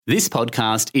This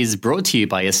podcast is brought to you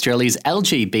by Australia's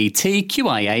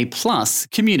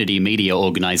LGBTQIA+ community media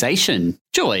organisation,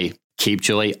 Joy. Keep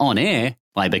Joy on air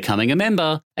by becoming a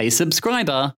member, a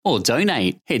subscriber, or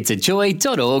donate. Head to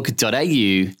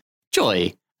joy.org.au.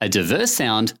 Joy, a diverse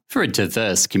sound for a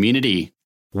diverse community.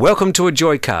 Welcome to a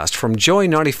Joycast from Joy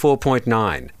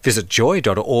 94.9. Visit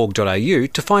joy.org.au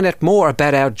to find out more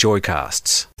about our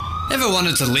Joycasts. Ever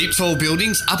wanted to leap tall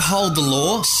buildings, uphold the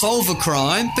law, solve a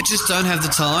crime, but just don't have the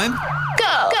time?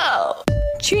 Go!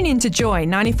 Tune in to Joy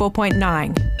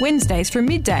 94.9, Wednesdays from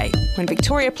midday, when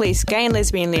Victoria Police Gay and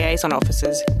Lesbian Liaison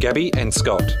Officers Gabby and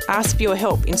Scott ask for your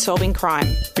help in solving crime.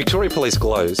 Victoria Police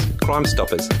Glows, Crime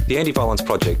Stoppers, the Anti-Violence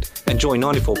Project and Joy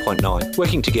 94.9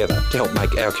 working together to help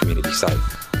make our community safe.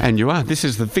 And you are. This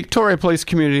is the Victoria Police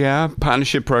Community Hour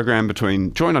partnership program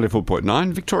between Joy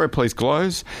 94.9, Victoria Police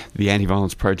Glows, the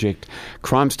Anti-Violence Project,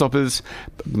 Crime Stoppers,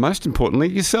 but most importantly,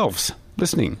 yourselves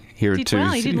listening here at 2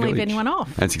 Well, you City didn't leave Village. anyone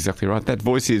off. That's exactly right. That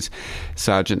voice is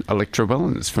Sergeant Electra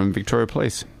Wellens from Victoria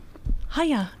Police.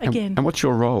 Hiya again. And what's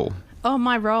your role? Oh,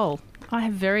 my role. I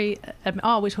have very...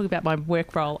 we're talking about my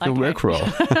work role. Your work role.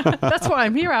 That's why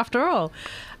I'm here after all.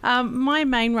 My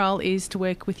main role is to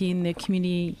work within the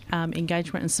community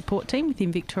engagement and support team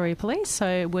within Victoria Police,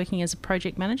 so working as a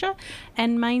project manager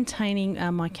and maintaining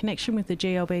my connection with the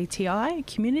GLBTI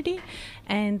community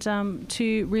and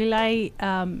to relay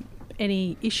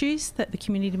any issues that the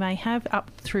community may have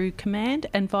up through command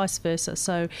and vice versa.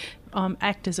 So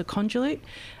act as a conduit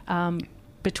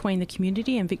between the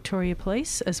community and Victoria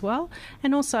Police as well.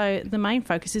 And also the main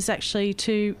focus is actually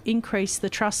to increase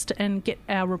the trust and get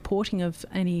our reporting of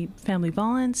any family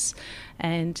violence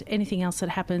and anything else that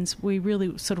happens. We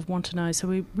really sort of want to know. So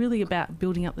we're really about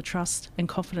building up the trust and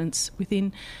confidence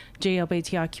within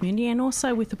GLBTI community and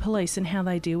also with the police and how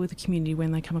they deal with the community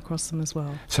when they come across them as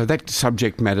well. So that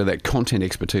subject matter, that content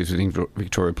expertise within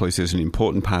Victoria Police is an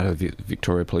important part of the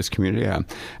Victoria Police community.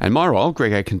 And my role,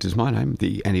 Greg Atkins is my name,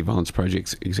 the Anti-Violence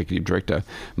Project's Executive Director.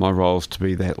 My role is to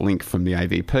be that link from the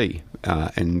AVP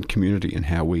and community and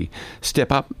how we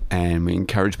step up and we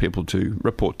encourage people to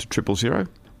report to 000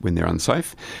 when they're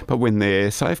unsafe. But when they're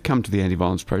safe, come to the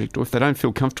Anti-Violence Project, or if they don't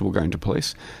feel comfortable going to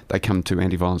police, they come to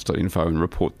antiviolence.info and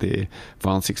report their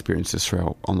violence experiences through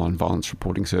our online violence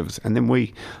reporting service. And then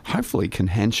we hopefully can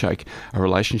handshake a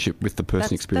relationship with the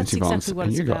person experiencing violence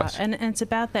and you guys. And it's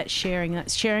about that sharing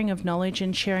of knowledge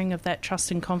and sharing of that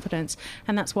trust and confidence.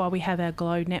 And that's why we have our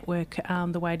GLOW network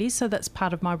the way it is. So that's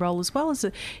part of my role as well,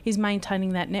 is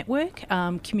maintaining that network,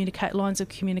 lines of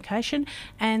communication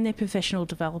and their professional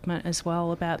development as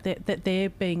well, about that they're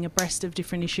being abreast of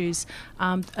different issues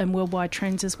and worldwide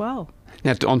trends as well.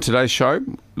 Now, on today's show,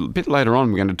 a bit later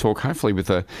on, we're going to talk hopefully with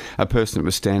a person that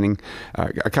was standing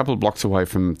a couple of blocks away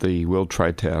from the World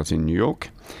Trade Towers in New York.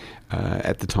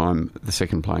 At the time the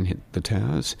second plane hit the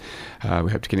towers.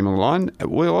 We hope to get him on the line.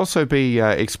 We'll also be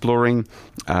exploring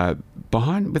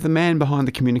with the man behind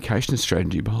the communication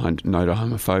strategy behind No to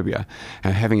Homophobia,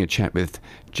 having a chat with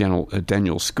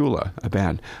Daniel Schooler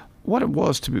about what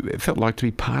it felt like to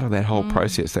be part of that whole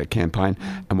process, that campaign,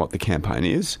 and what the campaign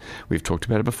is. We've talked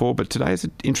about it before, but today is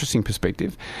an interesting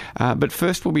perspective. But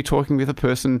first we'll be talking with a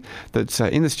person that's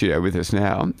in the studio with us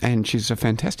now, and she's a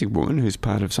fantastic woman who's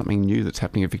part of something new that's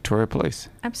happening at Victoria Police.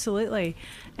 Absolutely.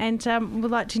 And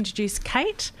we'd like to introduce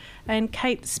Kate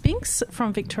Spinks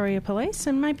from Victoria Police,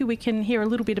 and maybe we can hear a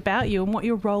little bit about you and what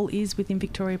your role is within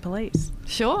Victoria Police.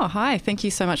 Sure. Hi. Thank you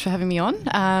so much for having me on.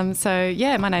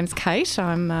 My name's Kate.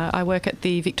 I work at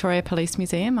the Victoria Police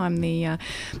Museum. I'm the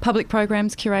public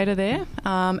programs curator there,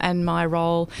 and my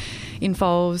role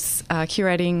involves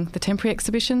curating the temporary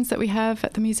exhibitions that we have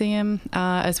at the museum,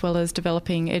 as well as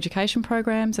developing education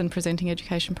programs and presenting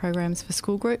education programs for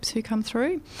school groups who come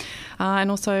through, and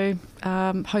also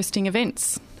hosting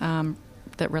events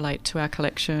that relate to our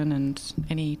collection and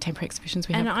any temporary exhibitions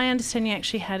we have. And I understand you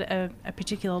actually had a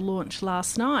particular launch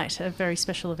last night, a very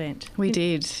special event. We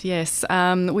did, yes.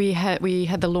 We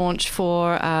had the launch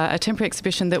for a temporary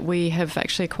exhibition that we have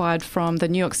actually acquired from the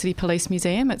New York City Police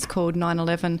Museum. It's called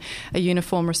 9/11, A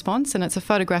Uniform Response, and it's a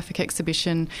photographic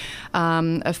exhibition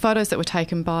of photos that were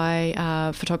taken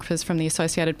by photographers from the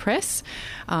Associated Press,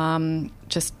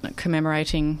 just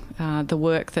commemorating the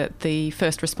work that the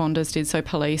first responders did, so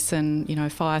police and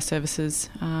fire services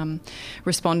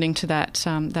responding to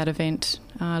that event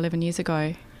 11 years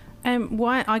ago.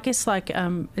 Why? I guess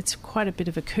it's quite a bit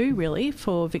of a coup, really,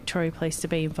 for Victoria Police to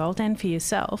be involved and for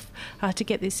yourself to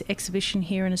get this exhibition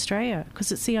here in Australia,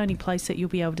 because it's the only place that you'll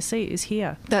be able to see it is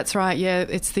here. That's right. Yeah,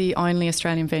 it's the only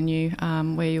Australian venue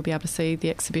where you'll be able to see the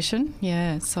exhibition.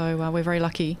 Yeah, so we're very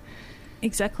lucky.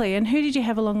 Exactly. And who did you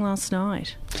have along last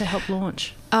night to help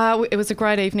launch? It was a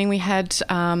great evening. We had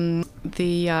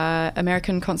the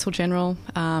American Consul General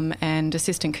and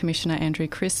Assistant Commissioner Andrew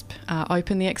Crisp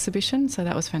open the exhibition, so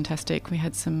that was fantastic. We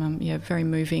had some very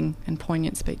moving and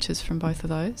poignant speeches from both of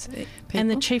those people. And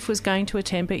the Chief was going to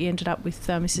attend, but he ended up with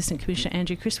Assistant Commissioner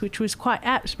Andrew Crisp, which was quite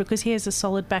apt because he has a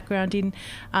solid background in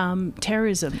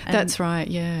terrorism. That's right,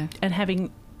 yeah. And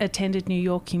having attended New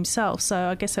York himself, so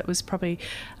I guess it was probably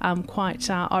quite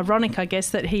ironic, I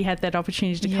guess, that he had that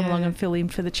opportunity to come along and fill in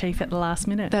for the Chief at the last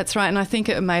minute. That's right, and I think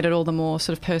it made it all the more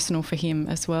sort of personal for him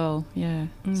as well, so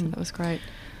that was great.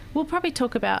 We'll probably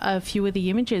talk about a few of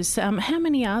the images. How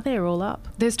many are there all up?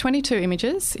 There's 22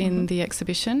 images in the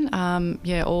exhibition,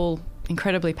 all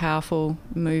incredibly powerful,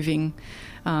 moving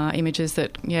images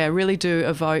that really do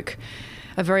evoke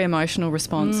a very emotional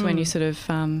response when you sort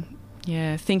of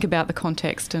think about the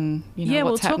context and what's happening.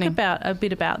 We'll talk a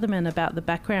bit about them and about the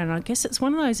background. I guess it's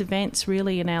one of those events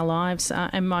really in our lives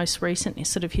and most recent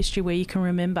sort of history where you can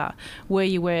remember where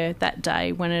you were that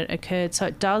day when it occurred. So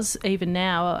it does, even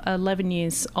now, 11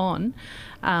 years on.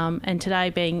 And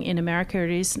today being in America,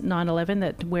 it is 9/11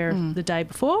 that we're the day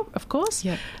before, of course.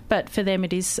 Yep. But for them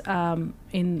it is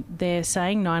in their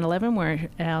saying 9/11, where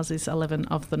ours is 11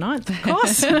 of the 9th, of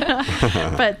course.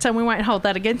 But we won't hold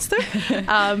that against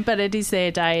them. But it is their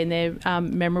day and their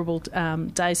memorable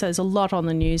day. So there's a lot on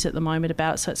the news at the moment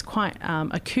about it. So it's quite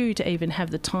a coup to even have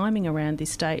the timing around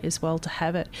this date as well to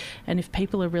have it. And if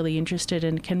people are really interested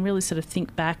and can really sort of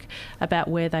think back about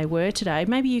where they were today,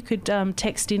 maybe you could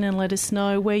text in and let us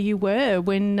know where you were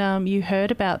when you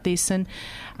heard about this and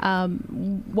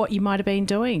what you might have been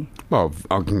doing. Well,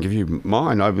 I can give you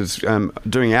mine. I was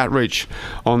doing outreach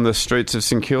on the streets of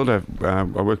St Kilda. I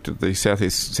worked at the South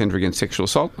East Centre Against Sexual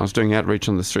Assault. I was doing outreach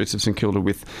on the streets of St Kilda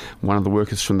with one of the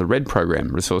workers from the RED program,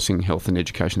 Resourcing Health and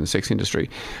Education in the Sex Industry.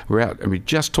 We're out and we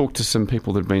just talked to some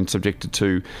people that have been subjected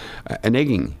to an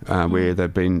egging, where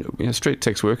they've been street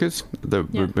sex workers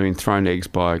that were being thrown eggs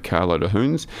by a carload of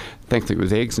hoons. Thankfully, it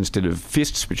was eggs instead of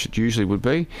fists, which it usually would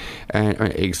be. And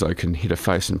eggs, though, can hit a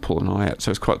face and pull an eye out,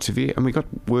 so it's quite severe. And we got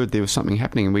word there was something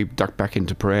happening, and we ducked back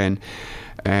into Paran.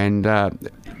 And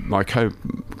my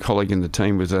colleague in the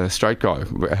team was a straight guy,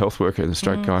 a health worker and a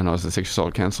straight guy, and I was the sexual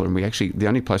assault counsellor. And we actually, the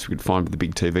only place we could find with the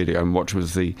big TV to go and watch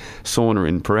was the sauna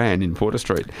in Paran in Porter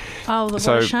Street. Oh, what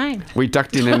a shame. We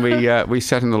ducked in and we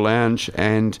sat in the lounge,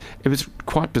 and it was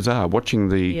quite bizarre watching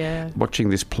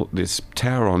this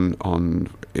tower on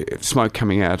smoke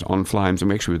coming out on flames. And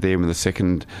we actually were there when the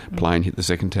second plane hit the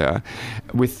second tower.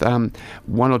 With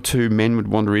one or two men would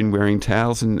wander in wearing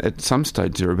towels, and at some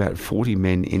stage there were about 40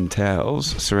 men in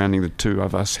towels surrounding the two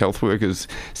of us health workers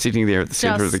sitting there at the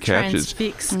centre of the couches.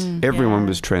 Transfixed. Everyone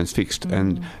was transfixed,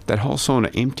 and that whole sauna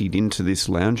emptied into this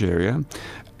lounge area,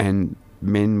 and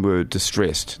men were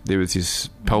distressed. There was this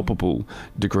palpable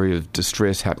degree of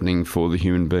distress happening for the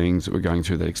human beings that were going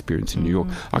through that experience in New York.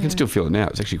 I can still feel it now.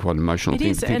 It's actually quite an emotional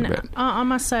thing to think about. I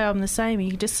must say I'm the same.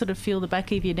 You just sort of feel the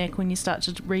back of your neck when you start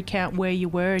to recount where you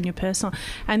were in your personal.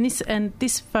 And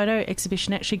this photo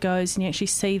exhibition actually goes and you actually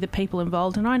see the people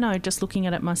involved. And I know just looking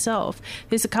at it myself,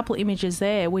 there's a couple of images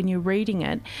there when you're reading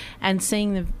it and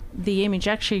seeing the image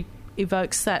actually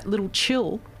evokes that little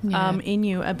chill in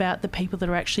you about the people that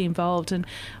are actually involved. And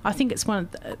I think it's one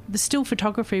of the still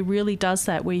photography really does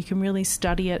that, where you can really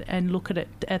study it and look at it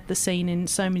at the scene in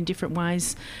so many different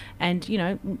ways, and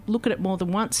look at it more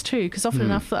than once too, because often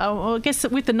enough, I guess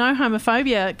with the No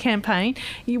Homophobia campaign,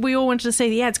 we all wanted to see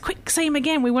the ads, quick, see them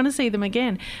again, we want to see them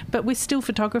again. But with still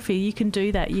photography you can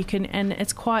do that, and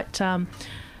it's quite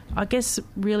I guess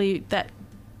really that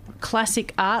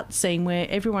classic art scene where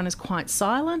everyone is quite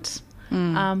silent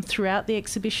throughout the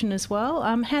exhibition as well.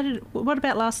 What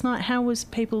about last night? How was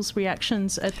people's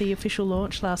reactions at the official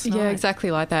launch last night? Yeah,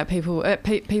 exactly like that. People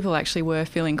actually were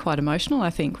feeling quite emotional,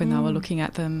 I think, when they were looking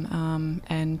at them,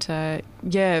 a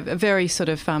very sort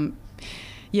of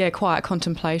quiet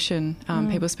contemplation.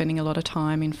 People spending a lot of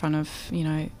time in front of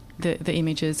the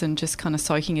images and just kind of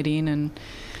soaking it in, and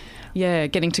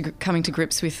coming to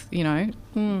grips with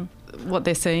what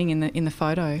they're seeing in the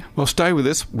photo. Well, stay with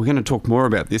us. We're going to talk more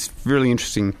about this really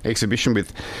interesting exhibition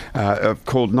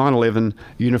called 9/11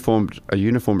 A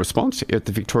Uniform Response at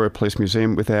the Victoria Police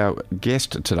Museum with our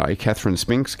guest today, Catherine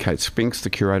Spinks, Kate Spinks, the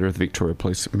curator of the Victoria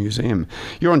Police Museum.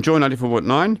 You're on Joy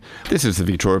 94.9. This is the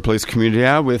Victoria Police Community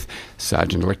Hour with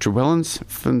Sergeant Electra Wellens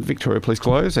from Victoria Police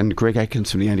Close and Greg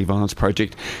Atkins from the Anti-Violence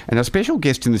Project. And our special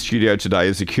guest in the studio today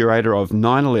is the curator of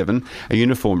 9/11 A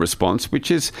Uniform Response,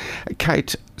 which is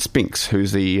Kate Spinks. Spinks,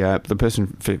 who's the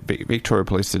person for Victoria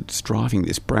Police that's driving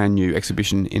this brand new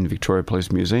exhibition in Victoria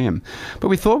Police Museum. But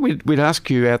we thought we'd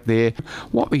ask you out there,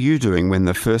 what were you doing when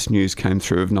the first news came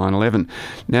through of 9/11?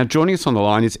 Now, joining us on the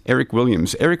line is Eric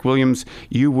Williams. Eric Williams,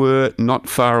 you were not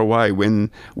far away when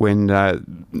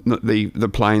the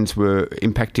planes were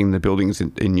impacting the buildings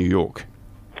in New York.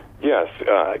 Yes,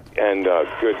 and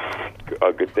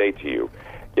good day to you.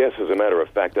 Yes, as a matter of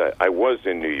fact, I was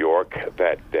in New York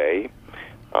that day,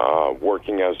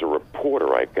 working as a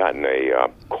reporter. I'd gotten a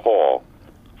call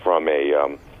from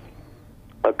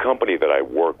a company that I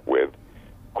work with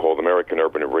called American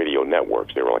Urban Radio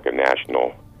Networks. They were like a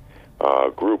national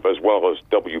group, as well as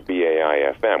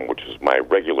WBAI-FM, which is my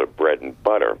regular bread and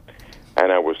butter.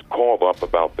 And I was called up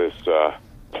about this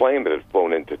plane that had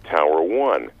flown into Tower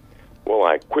 1. Well,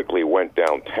 I quickly went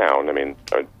downtown. I mean,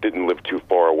 I didn't live too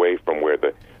far away from where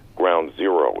the ground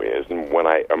zero is. And when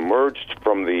I emerged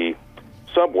from the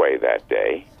subway that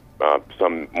day,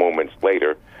 some moments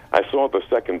later, I saw the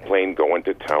second plane go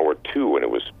into Tower 2, and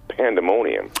it was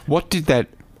pandemonium. What did that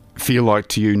feel like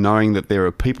to you, knowing that there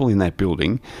are people in that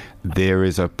building, there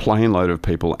is a plane load of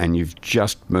people, and you've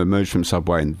just emerged from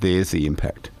subway, and there's the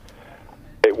impact?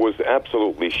 It was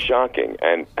absolutely shocking.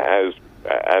 And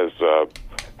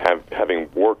having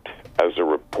worked as a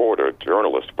reporter,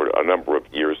 journalist for a number of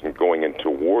years and going into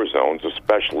war zones,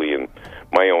 especially in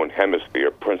my own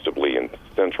hemisphere, principally in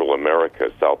Central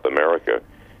America, South America,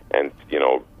 and,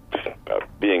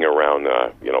 being around,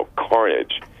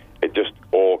 carnage, it just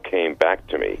all came back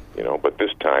to me, but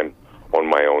this time on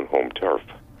my own home turf.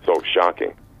 So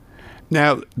shocking.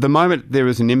 Now, the moment there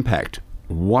was an impact,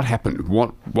 what happened?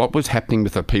 What was happening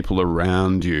with the people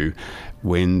around you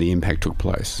when the impact took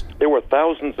place? There were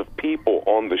thousands of people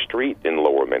on the street in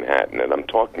Lower Manhattan, and I'm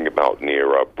talking about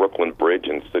near Brooklyn Bridge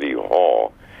and City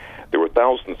Hall. There were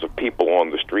thousands of people on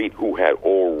the street who had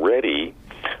already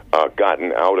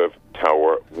gotten out of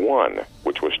Tower 1,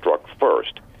 which was struck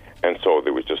first. And so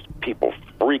there was just people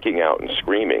freaking out and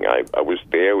screaming. I was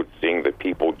there seeing the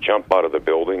people jump out of the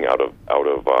building, out of.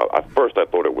 At first I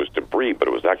thought it was debris, but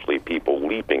it was actually people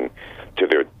leaping to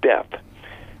their death.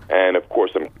 And of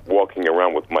course I'm walking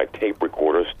around with my tape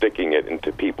recorder, sticking it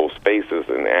into people's faces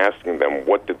and asking them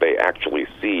what did they actually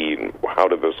see and how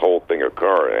did this whole thing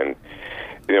occur. And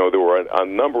there were a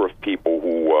number of people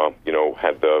who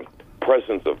had the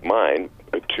presence of mind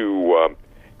to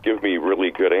give me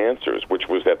really good answers, which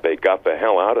was that they got the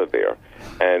hell out of there.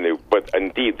 But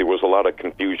indeed, there was a lot of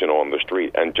confusion on the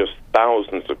street, and just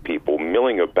thousands of people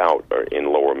milling about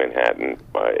in Lower Manhattan,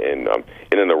 in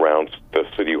and around the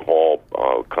City Hall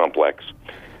complex.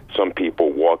 Some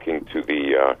people walking to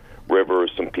the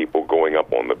rivers, some people going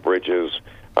up on the bridges.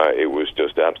 It was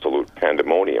just absolute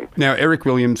pandemonium. Now, Eric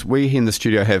Williams, we here in the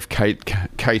studio have Kate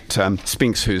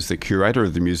Spinks, who's the curator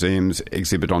of the museum's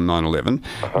exhibit on 9/11.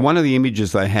 One of the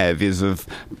images they have is of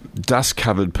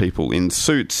dust-covered people in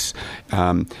suits.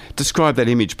 Describe that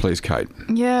image, please, Kate.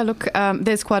 Yeah, look,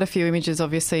 there's quite a few images,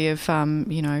 obviously, of,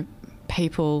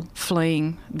 people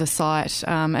fleeing the site.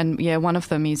 One of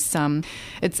them is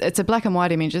it's a black and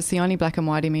white image. It's the only black and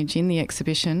white image in the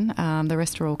exhibition. The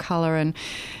rest are all colour. And,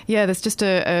 there's just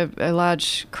a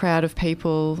large crowd of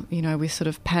people, with sort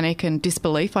of panic and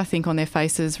disbelief, I think, on their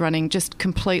faces, running just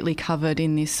completely covered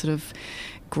in this sort of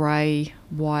grey,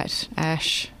 white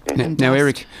ash. Now,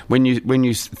 Eric, when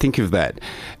you think of that,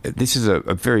 this is a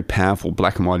very powerful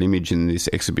black and white image in this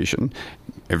exhibition.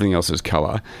 Everything else is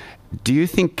colour. Do you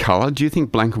think colour? Do you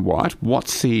think black and white?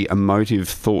 What's the emotive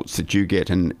thoughts that you get,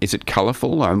 and is it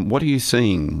colourful? What are you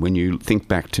seeing when you think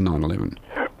back to 9/11?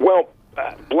 Well,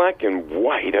 black and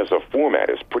white as a format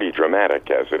is pretty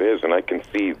dramatic as it is, and I can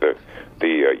see the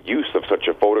use of such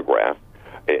a photograph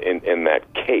in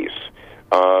that case.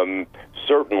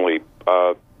 Certainly,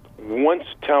 once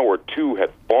Tower 2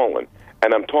 had fallen,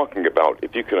 and I'm talking about,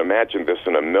 if you can imagine this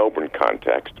in a Melbourne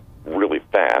context really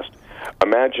fast,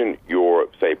 imagine your,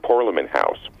 say, Parliament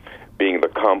House being the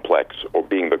complex or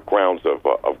being the grounds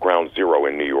of Ground Zero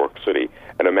in New York City,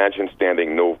 and imagine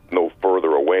standing no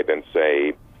further away than,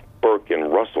 say, Burke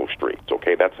and Russell Streets.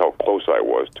 Okay, that's how close I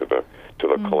was to the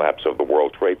collapse of the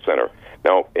World Trade Center.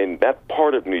 Now, in that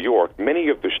part of New York, many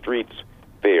of the streets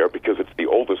there, because it's the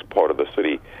oldest part of the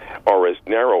city, are as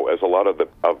narrow as a lot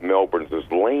of Melbourne's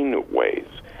laneways.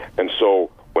 And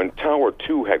so when Tower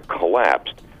 2 had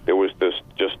collapsed, there was this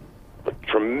just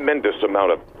tremendous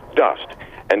amount of dust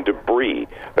and debris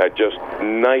that just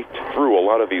knifed through a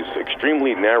lot of these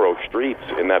extremely narrow streets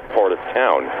in that part of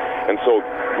town. And so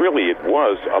really it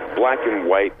was a black and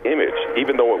white image,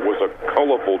 even though it was a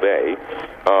colorful day,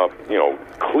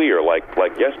 clear like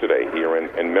yesterday here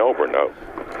in Melbourne.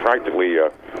 practically,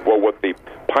 what the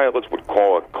pilots would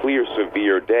call a clear,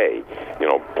 severe day. You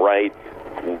know, bright,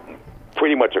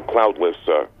 pretty much a cloudless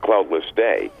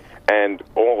day. And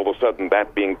all of a sudden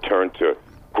that being turned to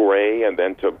gray and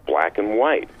then to black and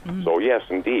white. So yes,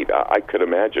 indeed, I could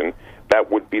imagine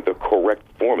that would be the correct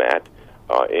format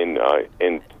in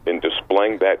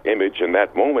displaying that image in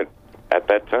that moment at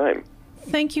that time.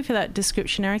 Thank you for that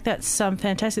description, Eric. That's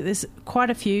fantastic. There's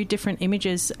quite a few different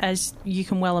images, as you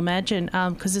can well imagine,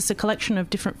 because it's a collection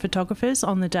of different photographers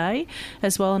on the day,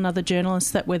 as well, and other journalists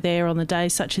that were there on the day,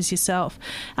 such as yourself.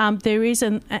 There is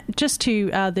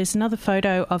there's another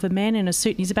photo of a man in a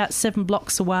suit. He's about 7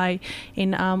 blocks away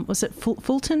in was it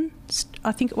Fulton?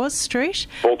 I think it was Street.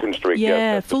 Fulton Street,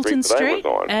 yeah, yes, Fulton Street.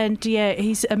 And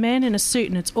he's a man in a suit,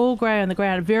 and it's all grey on the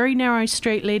ground. A very narrow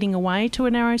street leading away to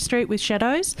a narrow street with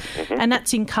shadows, and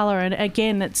that's in colour. And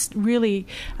again, it's really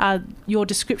your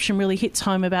description really hits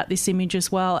home about this image as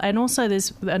well. And also,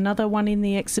 there's another one in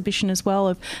the exhibition as well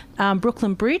of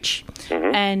Brooklyn Bridge,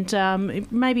 and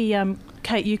maybe.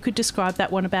 Kate, you could describe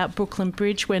that one about Brooklyn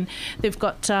Bridge when they've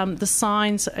got the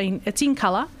signs, it's in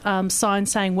colour,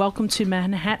 signs saying welcome to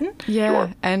Manhattan. Yeah,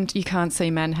 sure. And you can't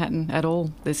see Manhattan at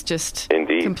all. There's just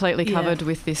completely covered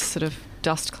with this sort of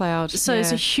dust cloud. So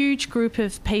there's a huge group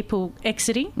of people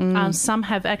exiting. Some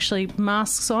have actually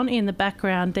masks on. In the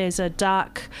background there's a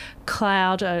dark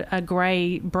cloud, a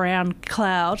grey-brown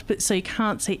cloud, but so you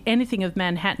can't see anything of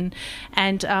Manhattan.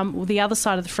 And the other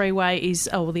side of the freeway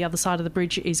the other side of the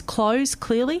bridge is closed,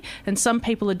 clearly, and some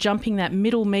people are jumping that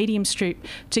middle medium strip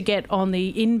to get on the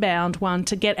inbound one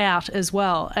to get out as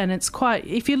well. And it's quite,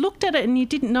 if you looked at it and you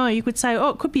didn't know, you could say,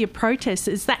 it could be a protest.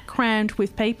 It's that crammed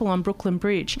with people on Brooklyn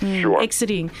Bridge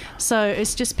exiting. So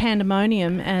it's just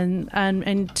pandemonium,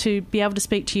 and to be able to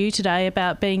speak to you today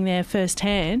about being there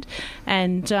firsthand,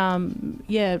 and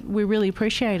we really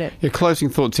appreciate it. Your closing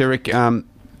thoughts, Eric.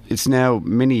 It's now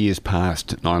many years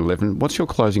past 9/11. What's your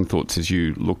closing thoughts as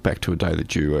you look back to a day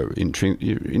that you are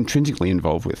intrinsically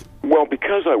involved with? Well,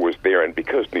 because I was there and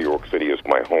because New York City is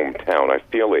my hometown, I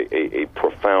feel a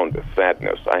profound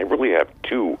sadness. I really have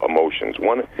two emotions.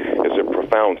 One is a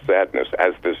profound sadness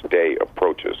as this day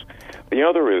approaches. The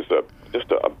other is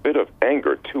just a bit of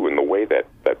anger, too, in the way that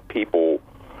people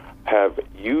have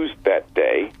used that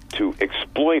day to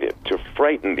exploit it, to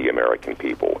frighten the American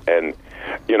people. And,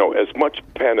 you know, as much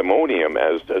pandemonium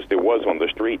as there was on the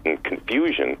street and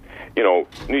confusion, you know,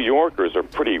 New Yorkers are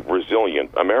pretty resilient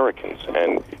Americans.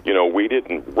 And, you know, we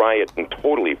didn't riot and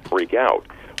totally freak out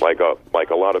like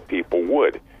a lot of people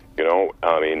would. You know,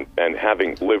 I mean, and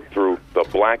having lived through the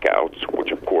blackouts,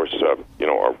 which, of course, you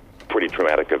know, are pretty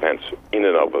traumatic events in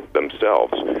and of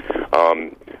themselves,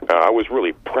 I was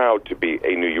really proud to be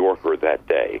a New Yorker that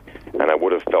day, and I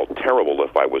would have felt terrible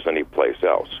if I was anyplace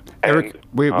else. Eric,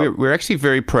 we're actually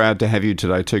very proud to have you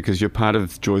today too, because you're part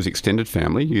of Joy's extended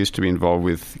family. You used to be involved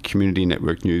with Community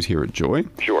Network News here at Joy.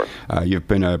 Sure. You've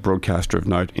been a broadcaster of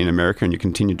note in America, and you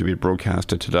continue to be a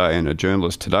broadcaster today and a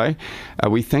journalist today.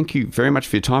 We thank you very much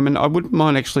for your time, and I wouldn't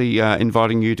mind actually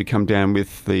inviting you to come down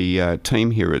with the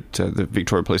team here at the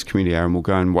Victoria Police Community Hour, and we'll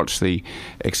go and watch the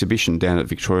exhibition down at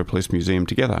Victoria Police Museum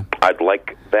together. I'd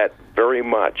like that very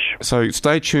much. So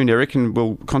stay tuned, Eric, and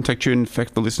we'll contact you. In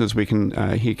fact, the listeners, we can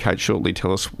hear Kate shortly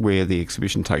tell us where the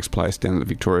exhibition takes place down at the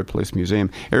Victoria Police Museum.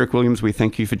 Eric Williams, we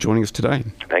thank you for joining us today.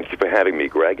 Thank you for having me,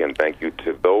 Greg, and thank you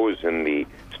to those in the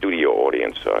studio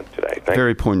audience today.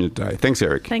 Very poignant day. Thanks,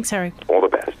 Eric. Thanks, Eric. All the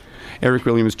best. Eric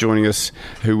Williams joining us,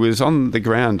 who was on the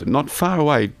ground not far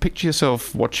away. Picture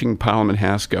yourself watching Parliament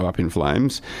House go up in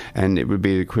flames, and it would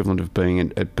be the equivalent of being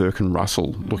at Burke and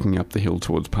Russell looking up the hill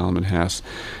towards Parliament House,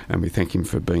 and we thank him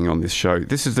for being on this show.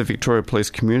 This is the Victoria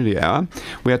Police Community Hour.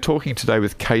 We are talking today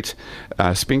with Kate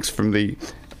Spinks from the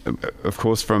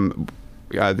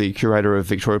curator of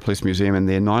Victoria Police Museum and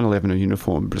their 9/11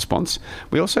 uniform response.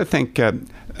 We also thank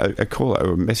a caller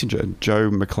or a messenger, Joe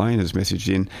McLean, has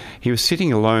messaged in. He was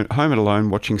sitting home alone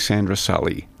watching Sandra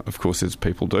Sully, of course, as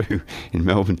people do in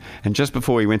Melbourne. And just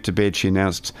before he went to bed, she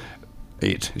announced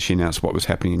what was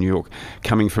happening in New York.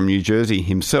 Coming from New Jersey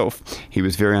himself, he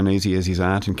was very uneasy as his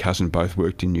aunt and cousin both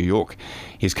worked in New York.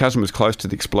 His cousin was close to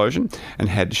the explosion and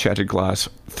had shattered glass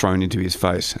thrown into his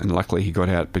face, and luckily he got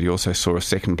out, but he also saw a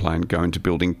second plane go into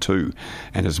Building 2,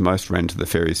 and as most ran to the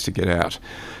ferries to get out.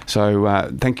 So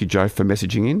thank you, Joe, for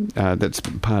messaging in. That's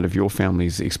part of your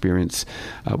family's experience.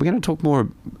 We're going to talk more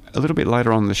a little bit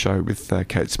later on in the show with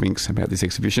Kate Spinks about this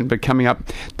exhibition. But coming up,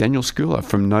 Daniel Schooler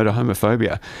from No to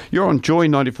Homophobia. You're on Joy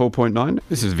 94.9.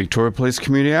 This is Victoria Police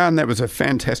Community Hour, and that was a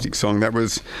fantastic song. That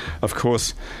was, of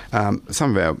course,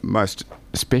 some of our most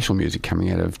special music coming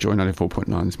out of Joy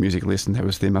 94.9's music list, and that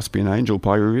was There Must Be an Angel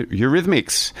by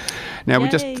Eurythmics. Now, Yay. we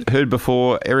just heard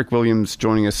before Eric Williams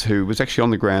joining us, who was actually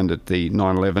on the ground at the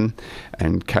 9/11,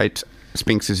 and Kate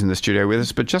Spinks is in the studio with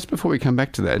us. But just before we come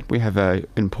back to that, we have an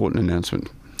important announcement.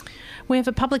 We have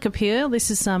a public appeal.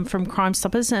 This is from Crime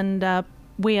Stoppers, and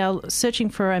we are searching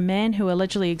for a man who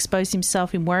allegedly exposed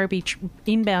himself in Werribee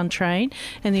inbound train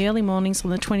in the early mornings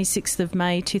on the 26th of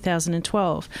May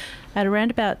 2012. At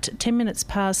around about 10 minutes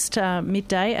past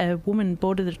midday, a woman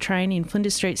boarded the train in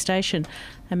Flinders Street Station.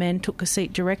 A man took a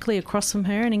seat directly across from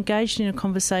her and engaged in a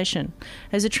conversation.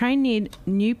 As the train neared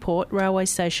Newport railway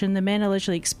station, the man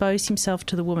allegedly exposed himself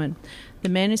to the woman. The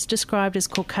man is described as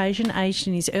Caucasian, aged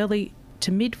in his early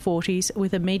to mid-40s,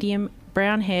 with a medium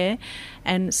brown hair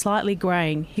and slightly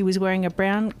greying. He was wearing a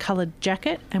brown-coloured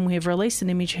jacket, and we have released an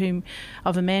image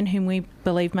of a man whom we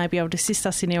believe may be able to assist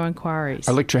us in our inquiries.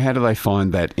 Electra, how do they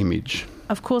find that image?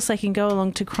 Of course, they can go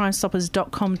along to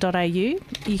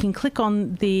crimestoppers.com.au. You can click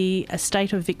on the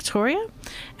State of Victoria,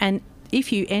 and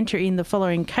if you enter in the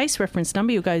following case reference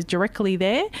number, you'll go directly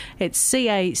there. It's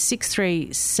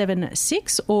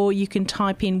CA6376, or you can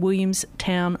type in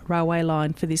Williamstown Railway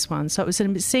Line for this one. So it was an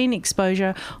obscene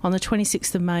exposure on the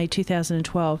 26th of May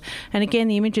 2012. And again,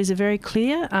 the images are very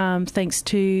clear, thanks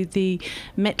to the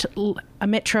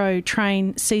Metro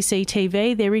train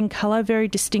CCTV. They're in colour, very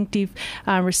distinctive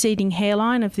receding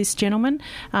hairline of this gentleman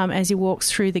as he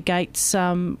walks through the gates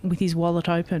with his wallet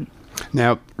open.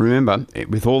 Now, remember,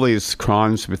 with all these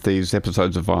crimes, with these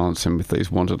episodes of violence and with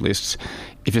these wanted lists,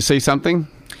 if you see something,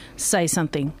 say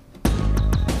something.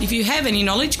 If you have any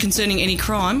knowledge concerning any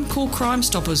crime, call Crime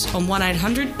Stoppers on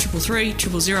 1800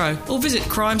 333 000 or visit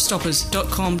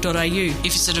crimestoppers.com.au. If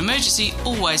it's an emergency,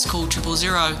 always call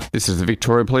 000. This is the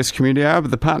Victoria Police Community Hour,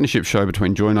 the partnership show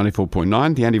between Joy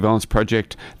 94.9, the Anti-Violence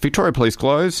Project, Victoria Police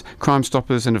Glows, Crime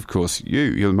Stoppers, and of course you.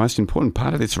 You're the most important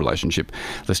part of this relationship,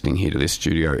 listening here to this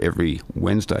studio every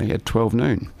Wednesday at 12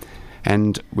 noon.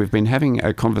 And we've been having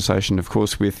a conversation, of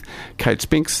course, with Kate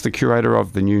Spinks, the curator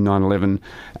of the new 9/11,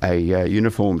 a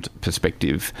uniformed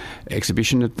perspective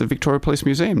exhibition at the Victoria Police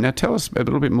Museum. Now, tell us a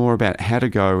little bit more about how to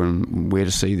go and where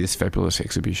to see this fabulous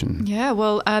exhibition. Yeah,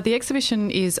 well, the exhibition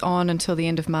is on until the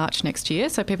end of March next year,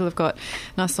 so people have got a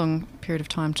nice long period of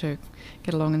time to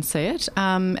get along and see it.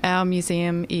 Our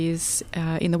museum is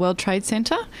in the World Trade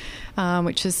Centre,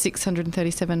 which is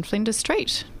 637 Flinders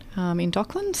Street. In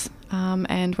Docklands,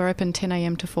 and we're open 10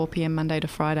 a.m. to 4 p.m. Monday to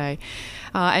Friday.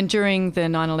 And during the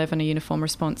 9/11 A Uniform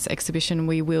Response exhibition,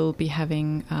 we will be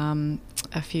having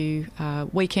a few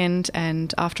weekend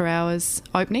and after-hours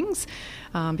openings,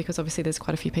 because obviously there's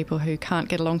quite a few people who can't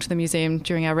get along to the museum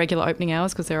during our regular opening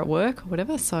hours because they're at work or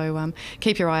whatever. So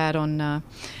keep your eye out on our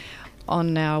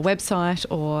website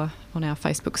or on our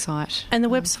Facebook site. And the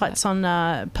website's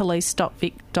on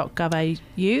police.vic.gov.au,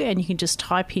 and you can just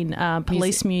type in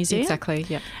Police Museum. Exactly,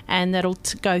 yeah. And that'll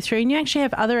go through. And you actually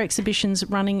have other exhibitions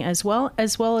running as well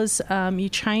as you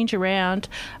change around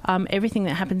everything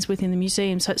that happens within the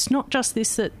museum. So it's not just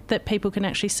this that people can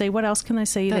actually see. What else can they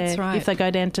see That's there right. if they go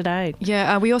down today?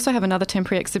 Yeah, we also have another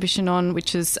temporary exhibition on,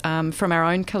 which is from our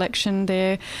own collection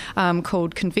there,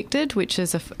 called Convicted, which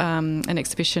is an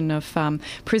exhibition of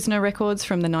prisoner records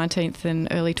from the 19th and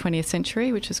early 20th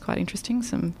century, which is quite interesting.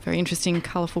 Some very interesting,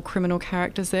 colourful criminal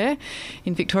characters there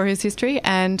in Victoria's history.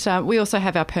 And we also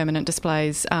have our permanent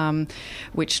displays,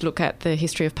 which look at the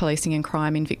history of policing and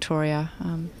crime in Victoria.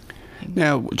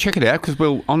 Now, check it out, because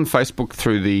we'll, on Facebook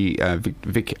through the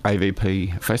Vic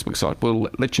AVP Facebook site, we'll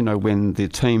let you know when the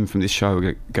team from this show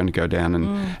are going to go down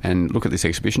and look at this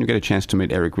exhibition. You'll get a chance to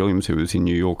meet Eric Williams, who was in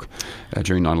New York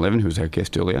during 9/11, who was our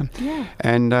guest earlier. Yeah.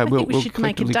 And we'll should make a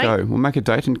collectively date. go. We'll make a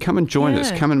date and come and join us.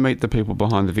 Yeah. Come and meet the people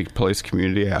behind the Vic Police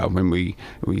Community Hour when we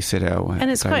set our And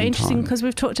it's date quite interesting time. because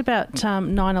we've talked about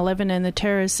 9/11 and the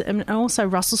terrorists, and also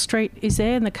Russell Street is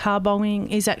there, and the car bombing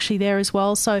is actually there as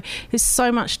well. So there's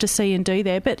so much to see and do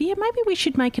there. But yeah, maybe we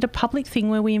should make it a public thing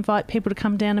where we invite people to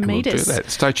come down and meet we'll us. do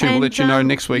that. Stay tuned. And, We'll let you know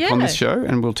next week on yeah. this show,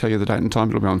 and we'll tell you the date and time.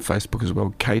 It'll be on Facebook as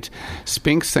well. Kate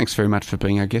Spinks, thanks very much for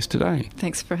being our guest today.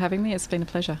 Thanks for having me. It's been a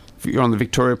pleasure. You're on the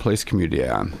Victoria Police Community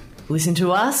Hour. Listen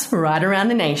to us right around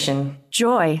the nation.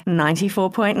 Joy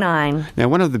 94.9. Now,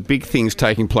 one of the big things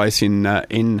taking place in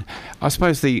I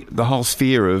suppose, the whole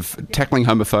sphere of tackling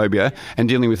homophobia and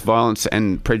dealing with violence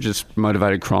and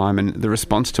prejudice-motivated crime and the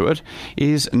response to it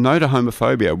is No to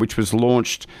Homophobia, which was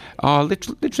launched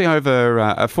literally over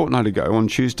a fortnight ago on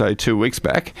Tuesday, 2 weeks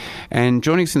back. And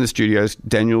joining us in the studio is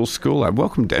Daniel Schooler.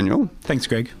 Welcome, Daniel. Thanks,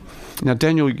 Greg. Now,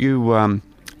 Daniel, you...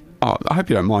 I hope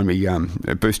you don't mind me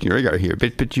boosting your ego here a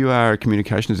bit, but you are a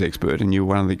communications expert and you're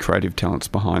one of the creative talents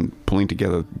behind pulling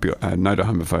together No to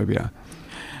Homophobia.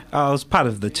 I was part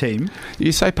of the team.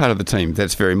 You say part of the team.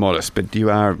 That's very modest, but you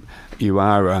are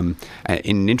in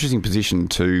an interesting position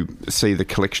to see the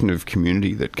collection of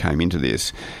community that came into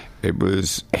this. It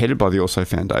was headed by the Also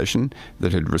Foundation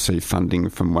that had received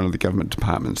funding from one of the government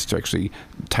departments to actually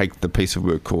take the piece of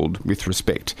work called With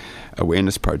Respect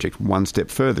Awareness Project one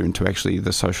step further into actually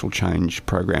the social change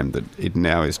program that it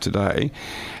now is today.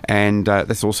 And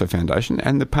that's Also Foundation.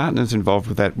 And the partners involved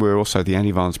with that were also the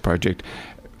Anti-Violence Project,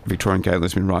 Victorian Gay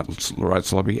Lesbian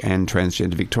Rights Lobby and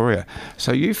Transgender Victoria.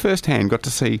 So you firsthand got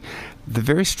to see the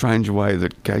very strange way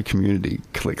that gay community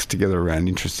collects together around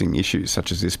interesting issues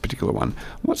such as this particular one.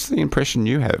 What's the impression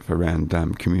you have around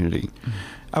community?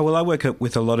 Well, I work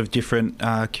with a lot of different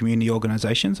community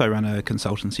organisations. I run a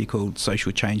consultancy called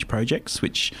Social Change Projects,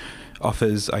 which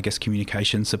offers, I guess,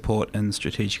 communication support and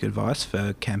strategic advice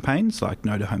for campaigns like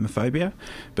No to Homophobia,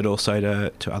 but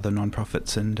also to other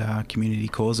non-profits and community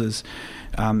causes.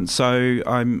 So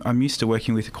I'm used to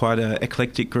working with quite an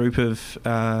eclectic group of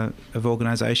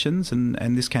organisations,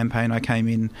 and this campaign I came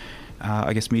in,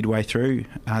 I guess, midway through.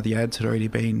 The ads had already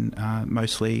been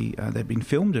they'd been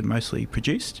filmed and mostly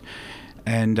produced.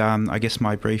 And I guess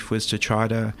my brief was to try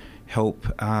to help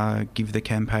give the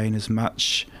campaign as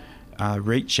much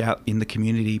reach out in the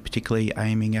community, particularly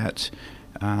aiming at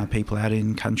people out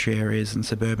in country areas and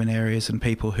suburban areas and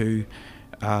people who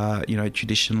are,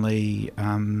 traditionally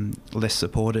less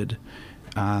supported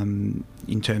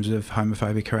in terms of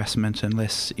homophobic harassment and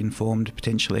less informed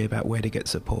potentially about where to get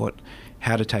support,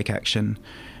 how to take action.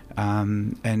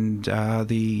 And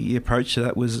the approach to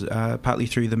that was partly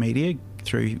through the media,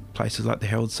 through places like the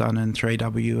Herald Sun and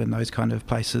 3W and those kind of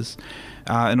places,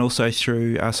 and also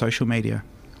through social media.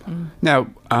 Now,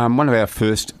 one of our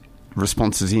first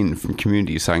responses in from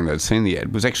community saying they'd seen the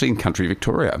ad was actually in country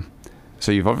Victoria.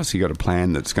 So you've obviously got a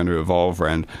plan that's going to evolve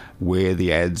around where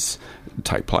the ads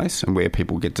take place and where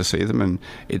people get to see them, and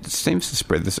it seems to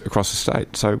spread this across the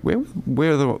state. So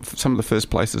where are some of the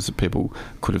first places that people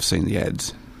could have seen the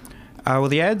ads? Well,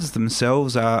 the ads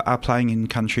themselves are playing in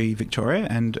country Victoria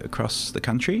and across the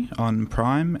country on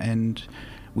Prime and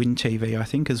Win TV, I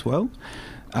think, as well.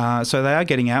 So they are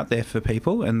getting out there for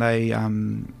people, and they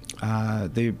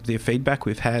the feedback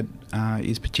we've had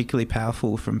is particularly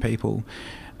powerful from people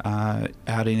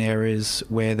out in areas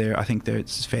where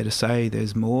it's fair to say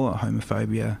there's more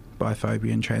homophobia,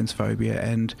 biphobia and transphobia,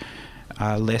 and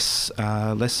less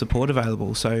support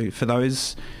available. So for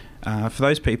those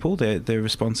people, their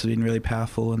response has been really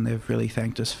powerful, and they've really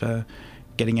thanked us for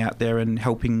getting out there and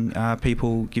helping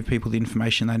give people the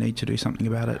information they need to do something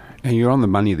about it. And you're on the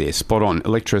money there, spot on.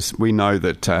 Electress, we know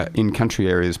that in country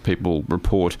areas people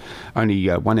report only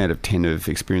 1 out of 10 of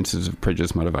experiences of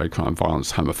prejudice-motivated crime,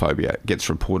 violence, homophobia gets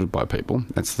reported by people.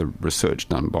 That's the research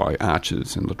done by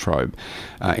Archers and La Trobe.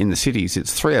 In the cities,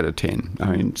 it's 3 out of 10.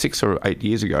 I mean, 6 or 8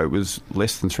 years ago, it was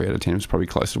less than 3 out of 10. It was probably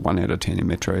closer to 1 out of 10 in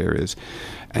metro areas.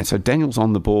 And so Daniel's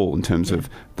on the ball in terms of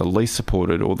the least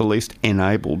supported or the least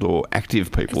enabled or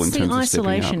active people in terms of stepping up. It's the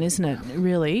isolation, isn't it,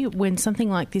 really, when something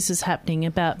like this is happening,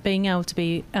 about being able to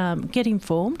be get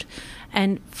informed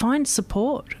and find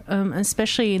support,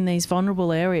 especially in these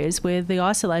vulnerable areas where the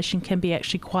isolation can be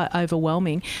actually quite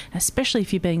overwhelming, especially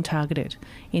if you're being targeted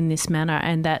in this manner,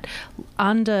 and that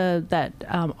under that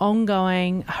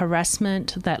ongoing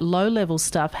harassment, that low-level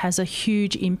stuff has a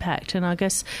huge impact. And I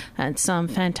guess it's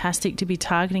fantastic to be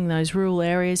targeting those rural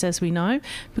areas, as we know,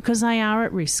 because they are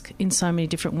at risk in so many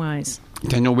different ways.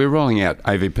 Daniel, we're rolling out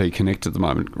AVP Connect at the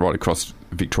moment right across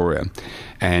Victoria,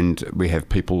 and we have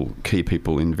key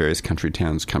people in various country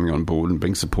towns coming on board and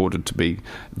being supported to be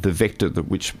the vector in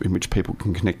which people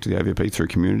can connect to the AVP through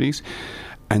communities.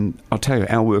 And I'll tell you,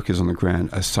 our workers on the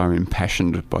ground are so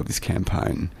impassioned by this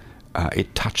campaign.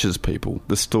 It touches people.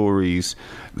 The stories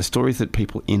that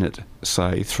people in it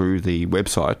say through the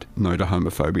website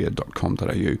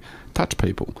notohomophobia.com.au touch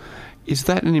people. Is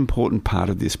that an important part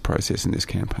of this process in this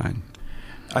campaign?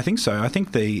 I think so. I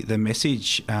think the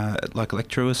message, like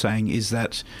Electra was saying, is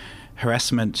that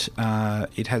harassment,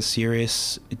 it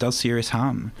does serious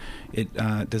harm.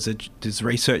 There's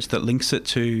research that links it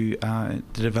to the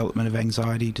development of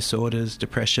anxiety disorders,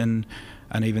 depression,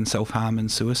 and even self-harm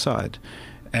and suicide.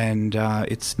 And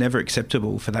it's never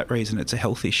acceptable for that reason. It's a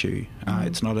health issue.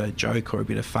 It's not a joke or a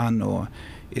bit of fun, or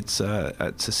it's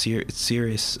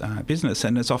serious business,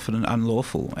 and it's often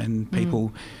unlawful. And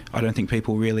people, I don't think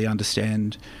people really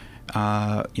understand,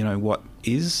 what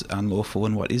is unlawful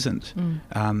and what isn't.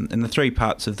 And the three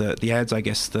parts of the ads, I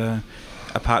guess,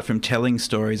 apart from telling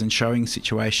stories and showing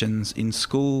situations in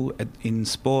school, in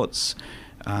sports,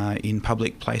 in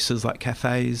public places like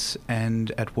cafes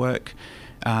and at work,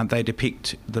 they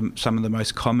depict some of the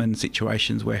most common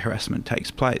situations where harassment takes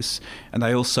place. And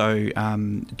they also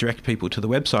direct people to the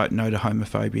website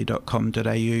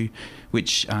notohomophobia.com.au,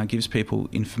 which gives people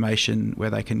information where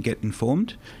they can get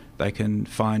informed. They can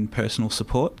find personal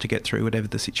support to get through whatever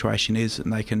the situation is,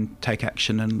 and they can take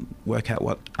action and work out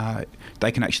what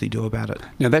they can actually do about it.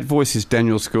 Now, that voice is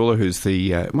Daniel Schooler, who's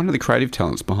the one of the creative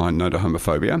talents behind No to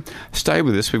Homophobia. Stay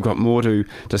with us. We've got more to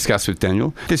discuss with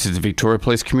Daniel. This is the Victoria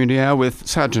Police Community Hour with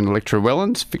Sergeant Electra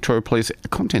Wellens, Victoria Police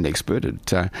content expert at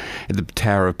the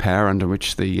Tower of Power under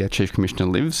which the Chief Commissioner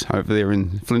lives over there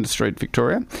in Flinders Street,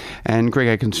 Victoria, and Greg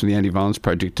Aikens from the Anti-Violence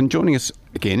Project. And joining us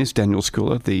again is Daniel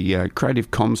Schooler, the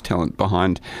creative comms talent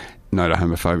behind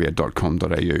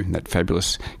notohomophobia.com.au, that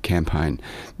fabulous campaign.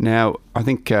 Now, I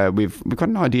think we've got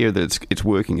an idea that it's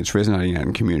working, it's resonating out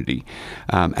in community.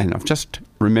 And I've just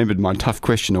remembered my tough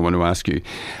question I want to ask you.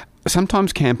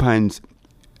 Sometimes campaigns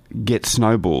get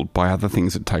snowballed by other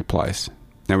things that take place.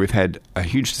 Now, we've had a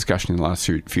huge discussion in the last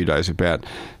few days about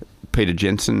Peter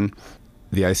Jensen,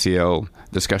 the ACL,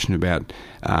 discussion about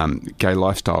gay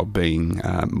lifestyle being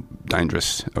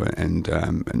dangerous and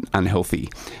unhealthy.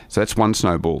 So that's one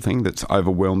snowball thing that's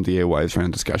overwhelmed the airwaves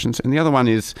around discussions. And the other one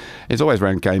is always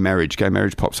around gay marriage. Gay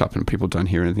marriage pops up and people don't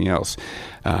hear anything else.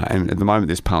 And at the moment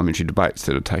there's parliamentary debates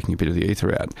that are taking a bit of the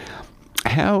ether out.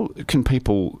 How can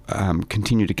people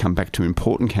continue to come back to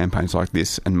important campaigns like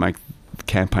this and make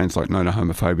campaigns like No to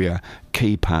Homophobia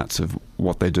key parts of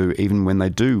what they do, even when they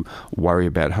do worry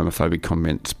about homophobic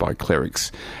comments by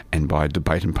clerics and by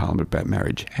debate in Parliament about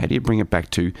marriage? How do you bring it back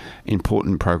to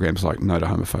important programs like No to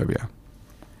Homophobia?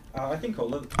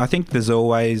 I think there's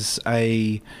always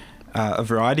a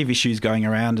variety of issues going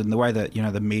around, and the way that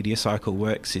the media cycle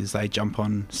works is they jump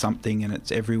on something and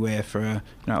it's everywhere for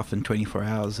often 24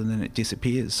 hours and then it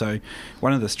disappears. So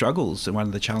one of the struggles and one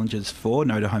of the challenges for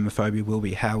No to Homophobia will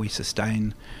be how we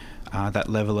sustain that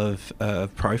level of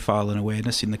profile and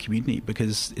awareness in the community,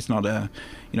 because it's not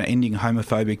ending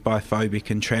homophobic, biphobic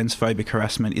and transphobic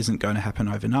harassment isn't going to happen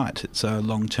overnight. It's a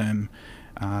long-term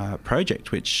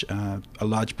project, which a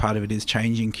large part of it is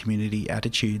changing community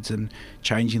attitudes and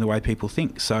changing the way people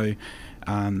think. So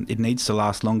it needs to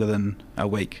last longer than a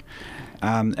week.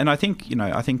 And I think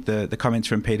the comments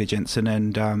from Peter Jensen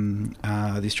and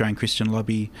the Australian Christian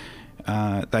Lobby,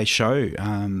 they show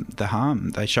the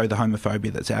harm. They show the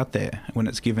homophobia that's out there when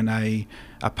it's given a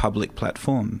public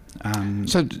platform.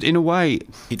 So in a way,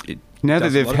 now that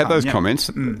they've had those comments,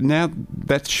 now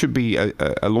that should be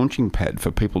a launching pad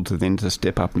for people to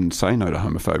step up and say no to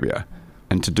homophobia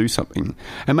and to do something.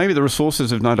 And maybe the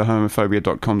resources of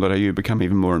notohomophobia.com.au become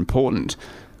even more important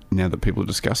now that people are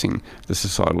discussing the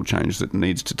societal change that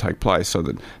needs to take place, so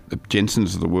that the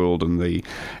Jensens of the world and the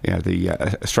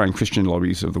Australian Christian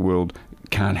lobbies of the world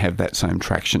can't have that same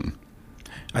traction.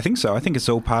 I think so. I think it's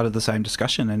all part of the same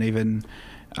discussion, and even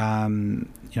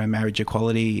marriage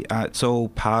equality. It's all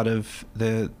part of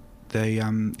the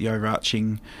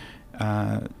overarching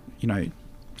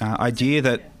idea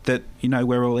that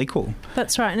we're all equal.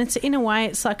 That's right, and it's in a way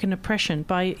it's like an oppression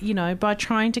by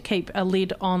trying to keep a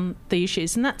lid on the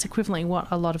issues, and that's equivalently what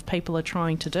a lot of people are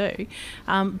trying to do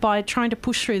by trying to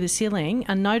push through the ceiling.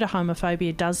 And No to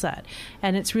Homophobia does that,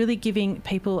 and it's really giving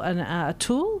people a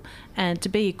tool and to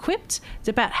be equipped. It's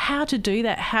about how to do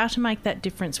that, how to make that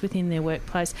difference within their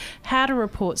workplace, how to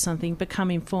report something,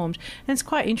 become informed. And it's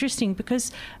quite interesting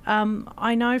because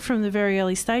I know from the very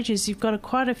early stages you've got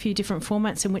quite a few different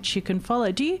formats in which you can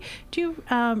follow. Do you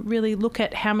really look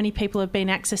at how many people have been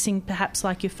accessing perhaps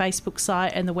like your Facebook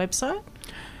site and the website?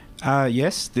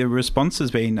 Yes, the response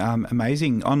has been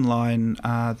amazing. Online,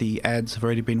 the ads have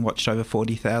already been watched over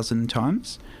 40,000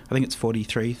 times. I think it's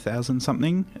 43,000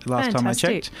 something last time I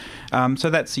checked. So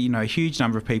that's a huge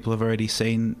number of people have already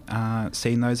seen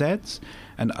those ads,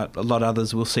 and a lot of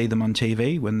others will see them on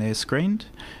TV when they're screened.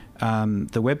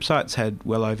 The website's had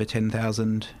well over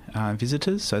 10,000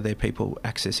 visitors, so they're people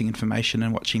accessing information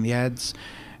and watching the ads.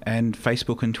 And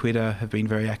Facebook and Twitter have been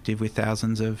very active with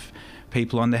thousands of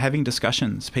people on there having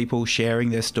discussions, people sharing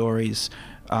their stories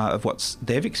of what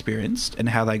they've experienced and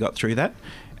how they got through that,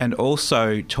 and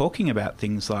also talking about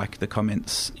things like the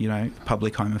comments,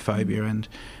 public homophobia and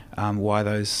why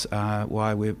those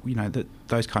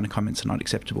kind of comments are not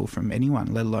acceptable from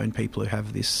anyone, let alone people who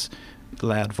have this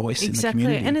loud voice in the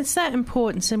community. Exactly, and it's that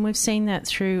importance, and we've seen that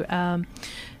through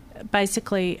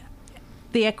basically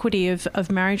the equity of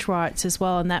marriage rights as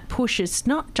well, and that push is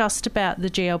not just about the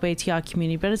GLBTI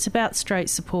community, but it's about straight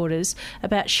supporters,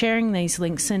 about sharing these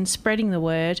links and spreading the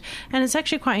word. And it's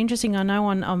actually quite interesting. I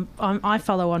know I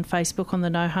follow on Facebook on the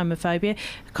No Homophobia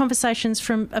conversations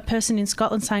from a person in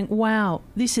Scotland saying, wow,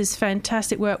 this is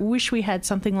fantastic work. Wish we had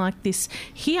something like this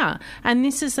here. And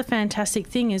this is the fantastic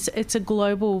thing, is it's a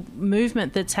global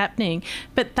movement that's happening,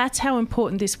 but that's how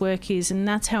important this work is, and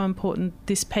that's how important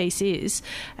this piece is.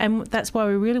 And that's why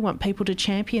we really want people to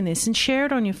champion this and share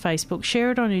it on your Facebook,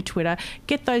 share it on your Twitter,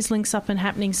 get those links up and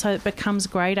happening so it becomes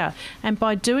greater. And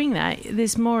by doing that,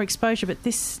 there's more exposure. But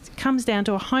this comes down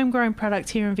to a homegrown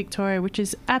product here in Victoria, which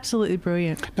is absolutely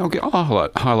brilliant. Now, I'll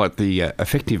highlight the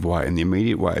effective way and the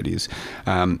immediate way it is.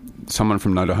 Someone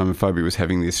from No to Homophobia was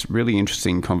having this really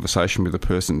interesting conversation with a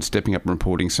person stepping up and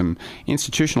reporting some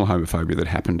institutional homophobia that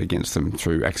happened against them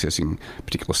through accessing a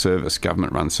particular service,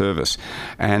 government-run service.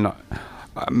 And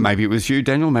maybe it was you,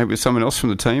 Daniel, maybe it was someone else from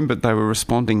the team, but they were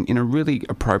responding in a really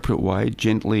appropriate way,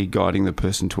 gently guiding the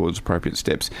person towards appropriate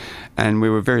steps. And we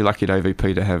were very lucky at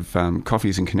AVP to have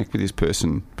coffees and connect with this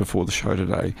person before the show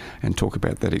today and talk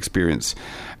about that experience.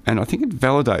 And I think it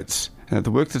validates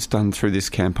the work that's done through this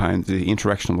campaign, the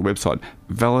interaction on the website,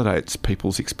 validates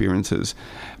people's experiences,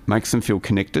 makes them feel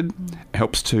connected,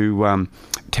 helps to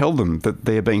tell them that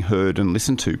they're being heard and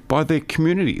listened to by their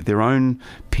community, their own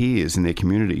peers in their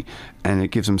community, and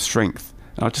it gives them strength.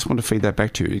 And I just want to feed that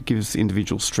back to you. It gives the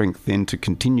individual strength then to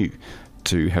continue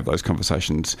to have those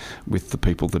conversations with the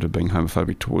people that are being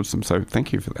homophobic towards them. So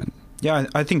thank you for that. Yeah,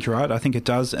 I think you're right. I think it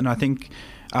does. And I think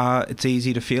it's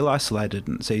easy to feel isolated,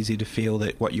 and it's easy to feel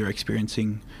that what you're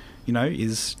experiencing,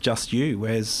 is just you.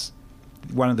 Whereas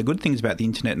one of the good things about the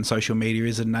internet and social media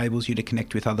is it enables you to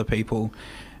connect with other people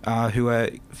who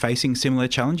are facing similar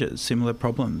challenges, similar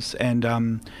problems. And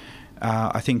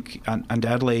I think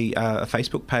undoubtedly a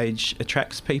Facebook page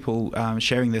attracts people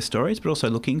sharing their stories, but also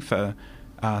looking for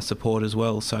support as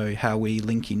well. So how we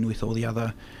link in with all the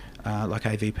other, like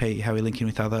AVP, how we link in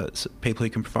with other people who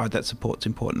can provide that support is an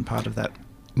important part of that.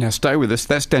 Now, stay with us.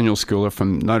 That's Daniel Schooler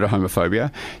from No to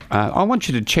Homophobia. I want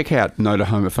you to check out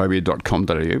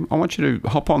notohomophobia.com.au. I want you to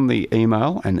hop on the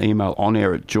email and email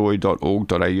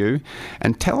onair@joy.org.au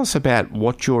and tell us about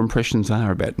what your impressions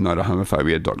are about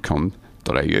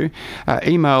notohomophobia.com.au.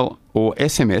 Email or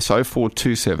SMS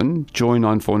 0427 Joy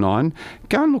 949.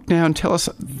 Go and look now and tell us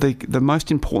the most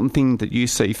important thing that you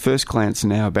see first glance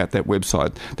now about that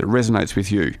website that resonates with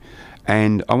you.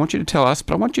 And I want you to tell us,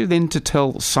 but I want you then to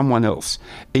tell someone else.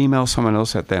 Email someone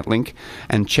else at that link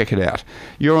and check it out.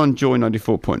 You're on Joy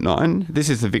 94.9. This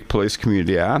is the Vic Police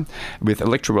Community Hour with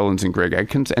Electra Rollins and Greg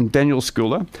Adkins and Daniel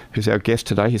Schooler, who's our guest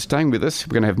today. He's staying with us.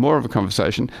 We're going to have more of a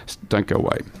conversation. Don't go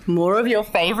away. More of your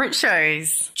favourite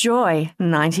shows. Joy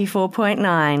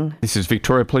 94.9. This is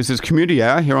Victoria Police's Community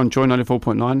Hour here on Joy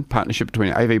 94.9, partnership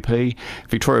between AVP,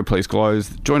 Victoria Police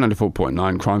Glows, Joy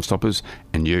 94.9, Crime Stoppers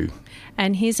and you.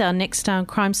 And here's our next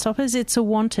Crime Stoppers. It's a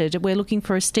wanted. We're looking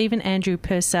for a Stephen Andrew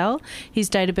Purcell. His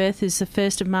date of birth is the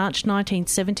 1st of March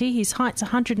 1970. His height's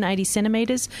 180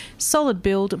 centimetres, solid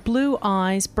build, blue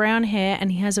eyes, brown hair,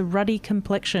 and he has a ruddy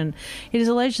complexion. It is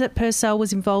alleged that Purcell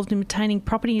was involved in obtaining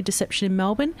property deception in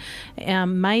Melbourne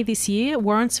May this year.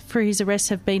 Warrants for his arrest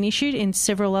have been issued in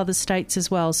several other states as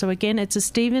well. So again, it's a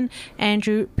Stephen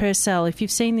Andrew Purcell. If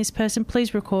you've seen this person,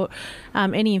 please record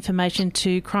any information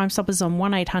to Crime Stoppers on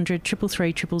 1800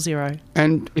 333 000.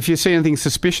 And if you see anything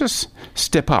suspicious,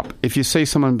 step up. If you see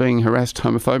someone being harassed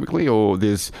homophobically or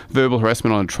there's verbal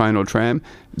harassment on a train or tram,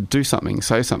 do something,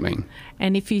 say something.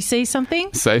 And if you see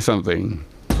something, say something.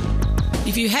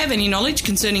 If you have any knowledge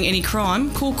concerning any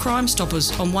crime, call Crime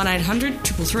Stoppers on 1800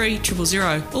 333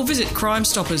 000 or visit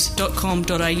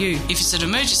crimestoppers.com.au. If it's an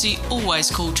emergency,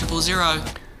 always call 000.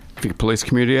 Vic Police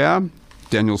Community Hour,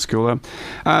 Daniel Schooler.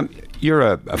 You're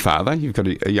a father, you've got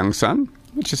a young son.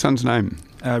 What's your son's name?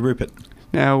 Rupert.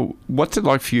 Now, what's it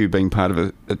like for you being part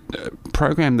of a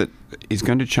program that is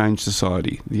going to change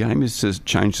society? The aim is to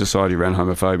change society around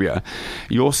homophobia.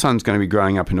 Your son's going to be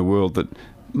growing up in a world that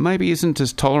maybe isn't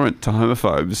as tolerant to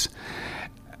homophobes.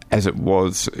 as it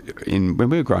was when we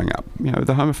were growing up. You know,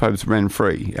 the homophobes ran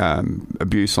free.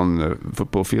 Abuse on the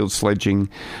football field, sledging,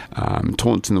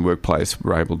 taunts in the workplace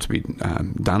were able to be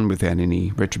done without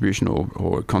any retribution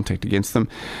or contact against them.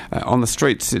 On the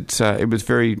streets, it was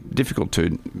very difficult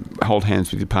to hold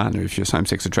hands with your partner if you're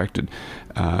same-sex attracted.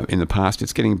 In the past,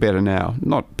 it's getting better now.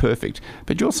 Not perfect,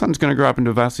 but your son's going to grow up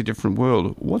into a vastly different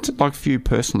world. What's it like for you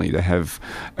personally to have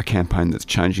a campaign that's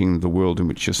changing the world in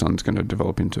which your son's going to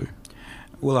develop into?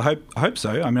 Well, I hope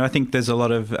so. I mean, I think there's a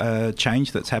lot of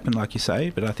change that's happened, like you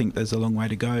say, but I think there's a long way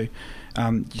to go.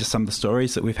 Just some of the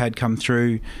stories that we've had come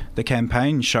through the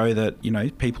campaign show that, you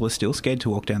know, people are still scared to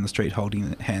walk down the street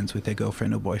holding hands with their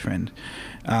girlfriend or boyfriend.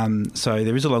 So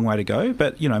there is a long way to go.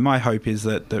 But, you know, my hope is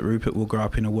that Rupert will grow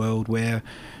up in a world where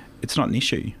it's not an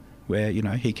issue, where, you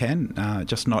know, he can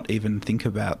just not even think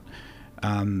about,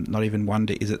 not even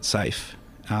wonder, is it safe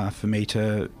for me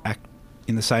to act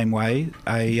in the same way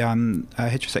a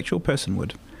heterosexual person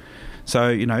would. So,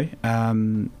 you know,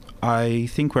 I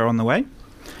think we're on the way.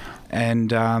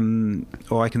 And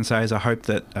all I can say is I hope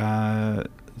that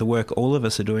the work all of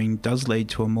us are doing does lead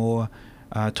to a more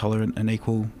tolerant and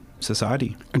equal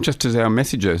society. And just as our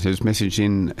messenger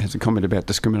has a comment about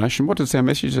discrimination, what does our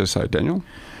messenger say, Daniel?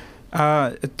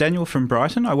 Daniel from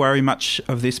Brighton. I worry much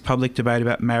of this public debate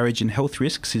about marriage and health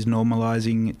risks is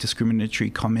normalising discriminatory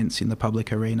comments in the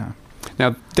public arena.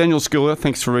 Now, Daniel Schiller,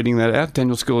 thanks for reading that out.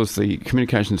 Daniel Schiller is the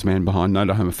communications man behind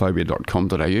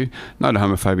notohomophobia.com.au. No to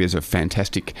Homophobia is a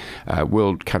fantastic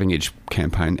world cutting-edge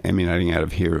campaign emanating out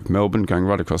of here of Melbourne, going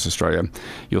right across Australia.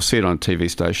 You'll see it on a TV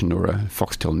station or a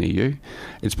Foxtel near you.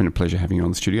 It's been a pleasure having you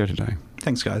on the studio today.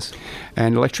 Thanks, guys.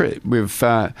 And Electra, we've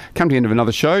come to the end of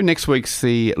another show. Next week's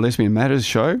the Lesbian Matters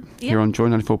show here on Joy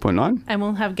 94.9. And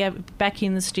we'll have Gab back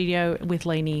in the studio with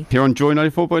Lainey. Here on Joy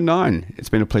 94.9. It's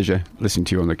been a pleasure listening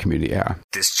to you on the Community Hour.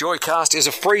 This Joycast is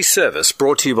a free service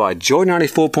brought to you by Joy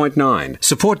 94.9.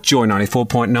 Support Joy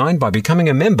 94.9 by becoming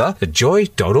a member at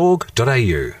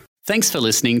joy.org.au. Thanks for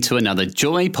listening to another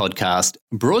Joy podcast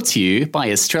brought to you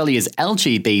by Australia's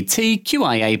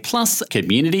LGBTQIA+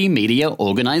 community media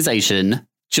organisation,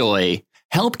 Joy.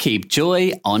 Help keep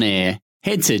Joy on air.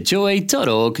 Head to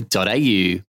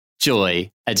joy.org.au. Joy,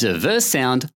 a diverse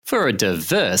sound for a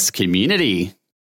diverse community.